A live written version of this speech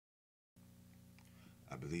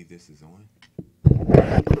believe this is on.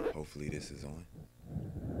 Hopefully this is on.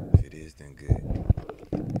 If it is, then good.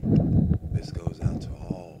 This goes out to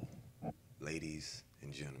all ladies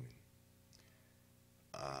and gentlemen.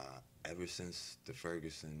 Ever since the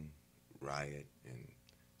Ferguson riot and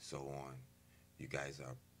so on, you guys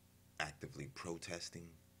are actively protesting.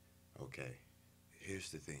 Okay, here's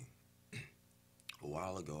the thing. A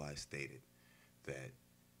while ago I stated that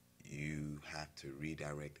you have to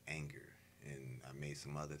redirect anger, and I made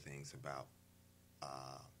some other things about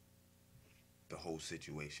the whole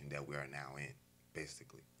situation that we are now in,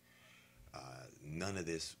 basically. None of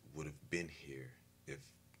this would have been here if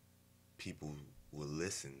people will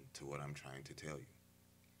listen to what I'm trying to tell you.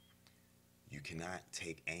 You cannot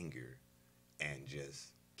take anger and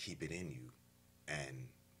just keep it in you and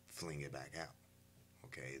fling it back out.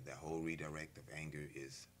 Okay, the whole redirect of anger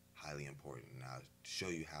is highly important. And I'll show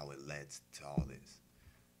you how it leads to all this.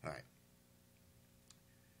 All right.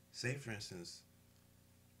 Say, for instance,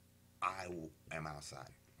 am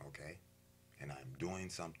outside, okay, and I'm doing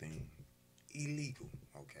something illegal,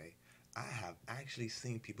 okay. I have actually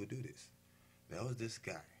seen people do this. There was this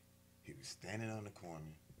guy. He was standing on the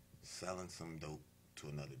corner selling some dope to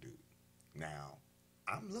another dude. Now,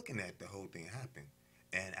 I'm looking at the whole thing happen,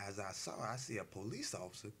 and as I see a police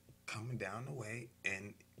officer coming down the way,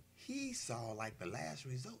 and he saw like the last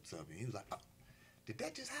results of it. He was like, "Oh, did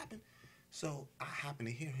that just happen?" So I happened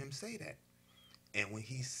to hear him say that, and when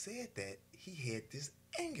he said that, he had this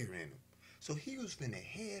anger in him. So he was finna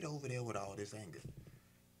head over there with all this anger.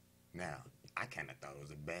 Now, I kind of thought it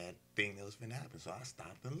was a bad thing that was finna happen, so I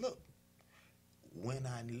stopped and looked. When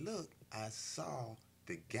I looked, I saw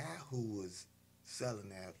the guy who was selling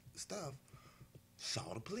that stuff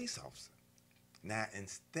saw the police officer. Now,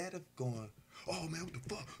 instead of going, "Oh man, what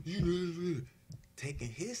the fuck," taking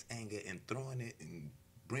his anger and throwing it and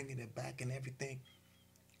bringing it back and everything,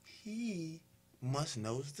 he must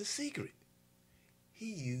knows the secret.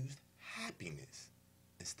 He used happiness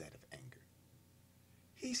instead of anger.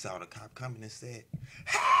 He saw the cop coming and said,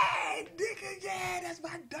 "Hey, nigga, yeah, that's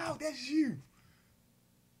my dog, that's you."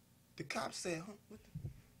 The cop said, "Huh, what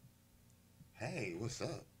the? Hey, what's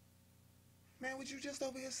up? Man, what you just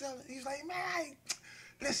over here selling?" He's like, "Man,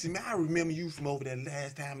 listen, man, I remember you from over there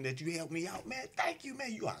last time that you helped me out, man. Thank you,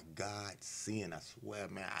 man. You are God-sent, I swear,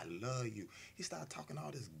 man. I love you." He started talking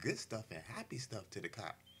all this good stuff and happy stuff to the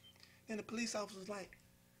cop. And the police officer was like,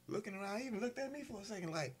 looking around, he even looked at me for a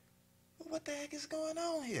second like, well, what the heck is going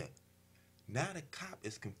on here? Now the cop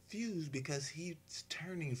is confused because he's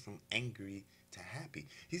turning from angry to happy.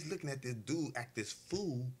 He's looking at this dude act this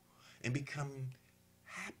fool and becoming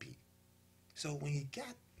happy. So when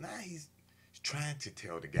now he's trying to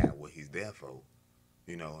tell the guy what he's there for,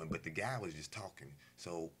 but the guy was just talking.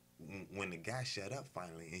 So when the guy shut up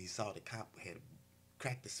finally and he saw the cop had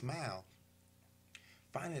cracked a smile,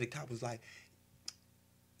 finally the cop was like,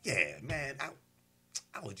 "Yeah, man,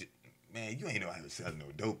 I was just, man, you ain't know I was selling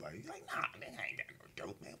no dope." He's like, "Nah, man, I ain't got no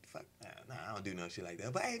dope, man. What the fuck? Nah, I don't do no shit like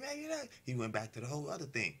that. But hey, man, he went back to the whole other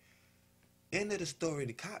thing." End of the story,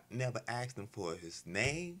 the cop never asked him for his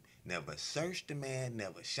name, never searched the man,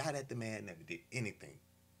 never shot at the man, never did anything.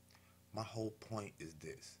 My whole point is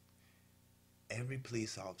this. Every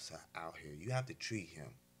police officer out here, you have to treat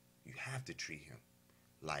him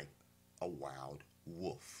like a wild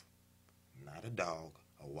wolf. Not a dog,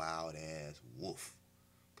 a wild ass wolf.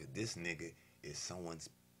 Because this nigga is someone's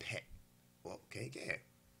pet. Well, okay, yeah.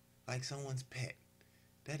 Like someone's pet.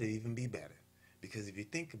 That'd even be better. Because if you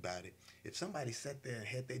think about it, if somebody sat there and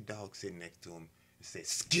had their dog sitting next to him and said,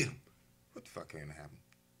 "Skid him," what the fuck ain't gonna happen?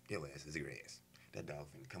 Your ass is your ass. That dog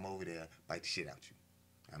finna come over there, bite the shit out you.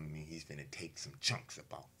 I mean, he's finna take some chunks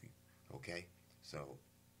up off you. Okay? So,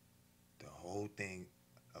 the whole thing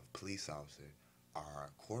of police officer are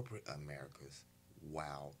corporate America's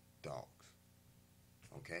wild dogs.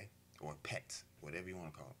 Okay? Or pets, whatever you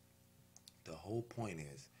want to call them. The whole point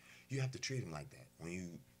is, you have to treat them like that. When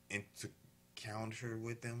you encounter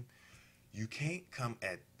with them, you can't come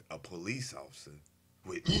at a police officer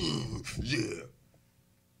with, yeah.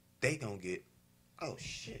 They gonna get, "Oh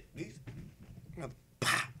shit, these,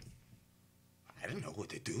 pop. I didn't know what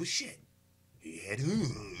to do, shit." He had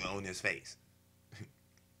on his face.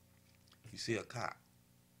 You see a cop,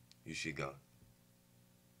 you should go.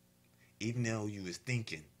 Even though you was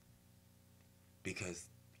thinking, because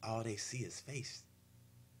all they see is face.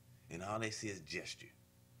 And all they see is gesture.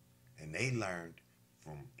 And they learned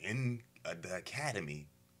from in the academy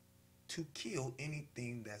to kill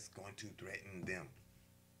anything that's going to threaten them.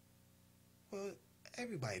 Well,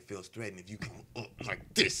 everybody feels threatened if you come up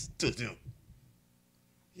like this to them.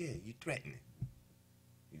 Yeah, you're threatening.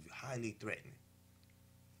 You're highly threatening.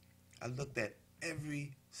 I looked at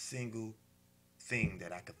every single thing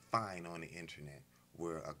that I could find on the internet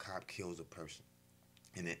where a cop kills a person.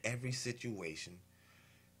 And in every situation,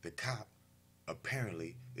 the cop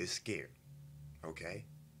apparently is scared. Okay?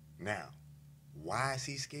 Now, why is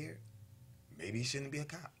he scared? Maybe he shouldn't be a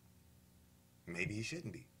cop. Maybe he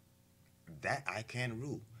shouldn't be. That I can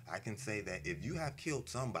rule. I can say that if you have killed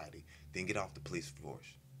somebody, then get off the police force.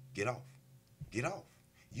 Get off. Get off.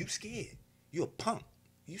 You scared. You a punk.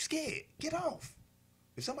 You scared. Get off.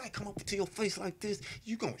 If somebody come up to your face like this,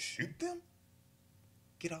 you gonna shoot them?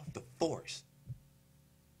 Get off the force.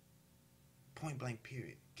 Point blank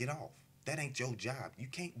period. Get off. That ain't your job. You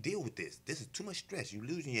can't deal with this. This is too much stress. You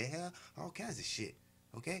losing your hair, all kinds of shit.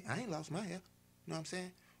 Okay? I ain't lost my hair. You know what I'm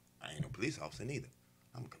saying? I ain't no police officer neither.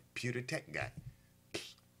 I'm a computer tech guy.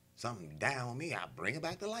 Something die on me, I bring it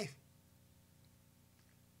back to life.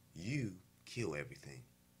 You kill everything.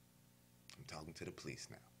 I'm talking to the police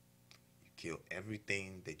now. You kill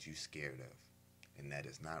everything that you scared of. And that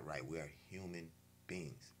is not right. We are human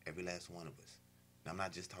beings. Every last one of us. Now, I'm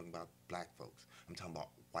not just talking about black folks. I'm talking about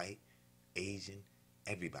white, Asian,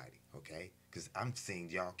 everybody, okay? Because I'm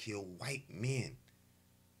seeing y'all kill white men.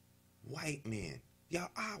 White men.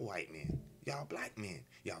 Y'all are white men. Y'all black men.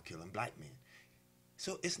 Y'all killing black men.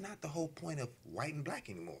 So it's not the whole point of white and black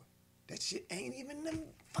anymore. That shit ain't even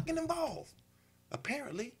fucking involved.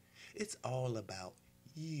 Apparently, it's all about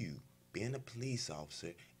you being a police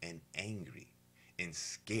officer and angry and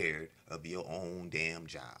scared of your own damn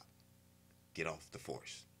job. Get off the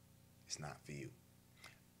force. It's not for you.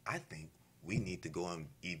 I think we need to go and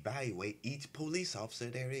evaluate each police officer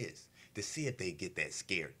there is to see if they get that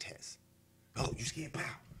scare test. Oh, you scared? Pow.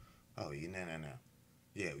 Oh, no.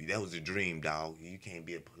 Yeah, that was a dream, dog. You can't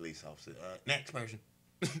be a police officer. Next person.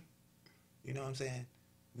 You know what I'm saying?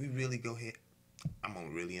 We really go ahead. I'm going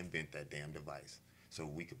to really invent that damn device. So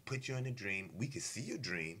we could put you in a dream. We could see your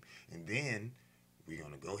dream. And then we're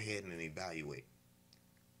going to go ahead and evaluate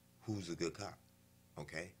who's a good cop.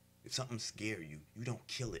 Okay? If something scares you, you don't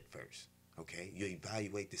kill it first. Okay? You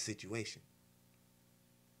evaluate the situation.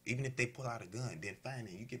 Even if they pull out a gun, then fine.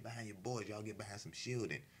 And you get behind your boys. Y'all get behind some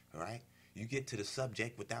shielding. All right? You get to the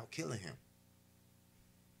subject without killing him.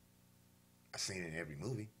 I've seen it in every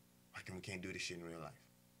movie. Why come we can't do this shit in real life?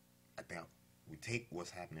 I think we take what's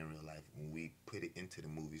happening in real life and we put it into the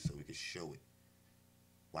movie so we can show it.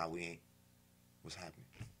 Why we ain't? What's happening?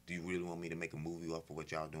 Do you really want me to make a movie off of what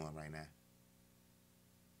y'all doing right now?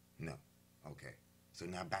 No. Okay. So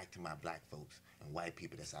now back to my black folks and white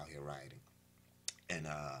people that's out here rioting and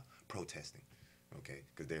protesting. Okay?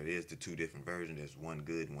 Because there is the two different versions. There's one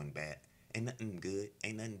good and one bad. Ain't nothing good.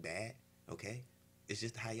 Ain't nothing bad. Okay? It's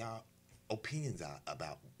just how y'all opinions are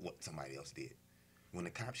about what somebody else did. When the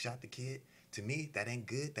cop shot the kid, to me, that ain't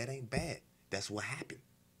good, that ain't bad. That's what happened.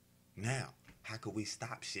 Now, how could we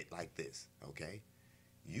stop shit like this, okay?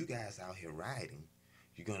 You guys out here rioting,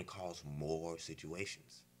 you're going to cause more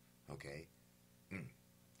situations, okay?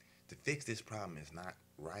 To fix this problem is not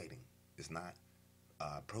rioting. It's not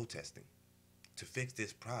protesting. To fix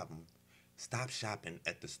this problem, stop shopping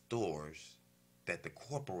at the stores that the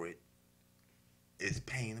corporate is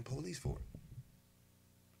paying the police for.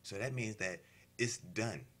 So that means that it's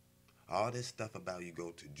done. All this stuff about you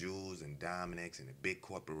go to Jules and Dominick's and the big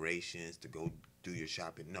corporations to go do your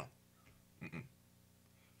shopping. No.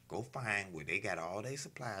 Go find where they got all their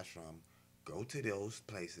supplies from. Go to those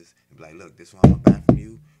places and be like, look, this one I'm going to buy from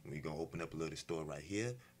you. And we're going to open up a little store right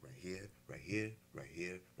here, right here, right here, right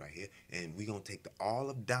here, right here. And we're going to take all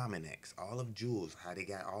of Dominick's, all of Jules, how they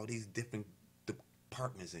got all these different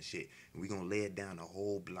departments and shit. And we're going to lay it down the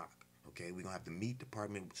whole block. Okay? We're going to have the meat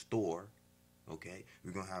department store. Okay?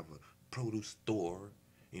 We're going to have a produce store,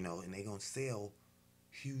 and they're going to sell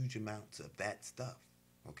huge amounts of that stuff.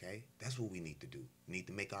 Okay? That's what we need to do. We need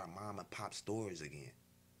to make our mom and pop stores again.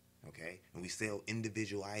 Okay? And we sell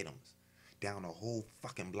individual items down a whole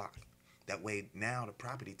fucking block. That way, now the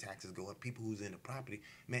property taxes go up. People who's in the property,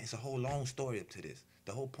 man, it's a whole long story up to this.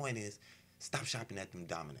 The whole point is, stop shopping at them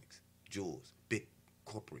Dominick's, Jules, big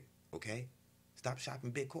corporate, okay? Stop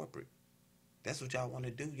shopping big corporate. That's what y'all want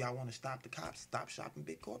to do. Y'all want to stop the cops. Stop shopping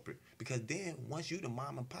big corporate. Because then, once you the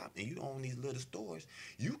mom and pop and you own these little stores,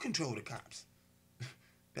 you control the cops.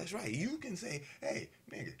 That's right. You can say, hey,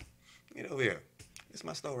 nigga, get over here. It's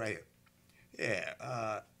my store right here.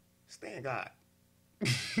 Yeah, stand God.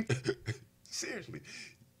 Seriously.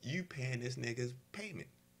 You paying this nigga's payment.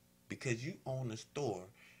 Because you own the store,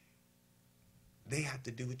 they have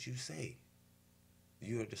to do what you say.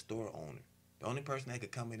 You're the store owner. The only person that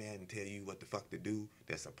could come in there and tell you what the fuck to do,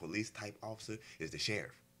 that's a police type officer, is the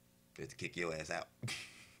sheriff. Just to kick your ass out.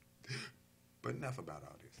 But enough about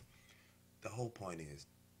all this. the whole point is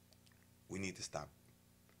we need to stop.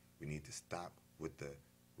 We need to stop with the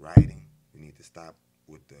rioting. We need to stop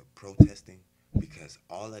with the protesting because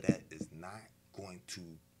all of that is not going to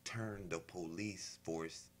turn the police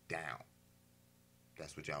force down.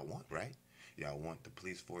 That's what y'all want, right? Y'all want the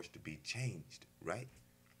police force to be changed, right?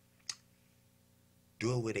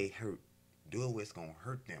 Do it where they hurt. Do it where it's gonna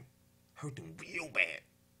hurt them. Hurt them real bad.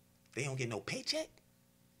 They don't get no paycheck.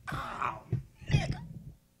 Oh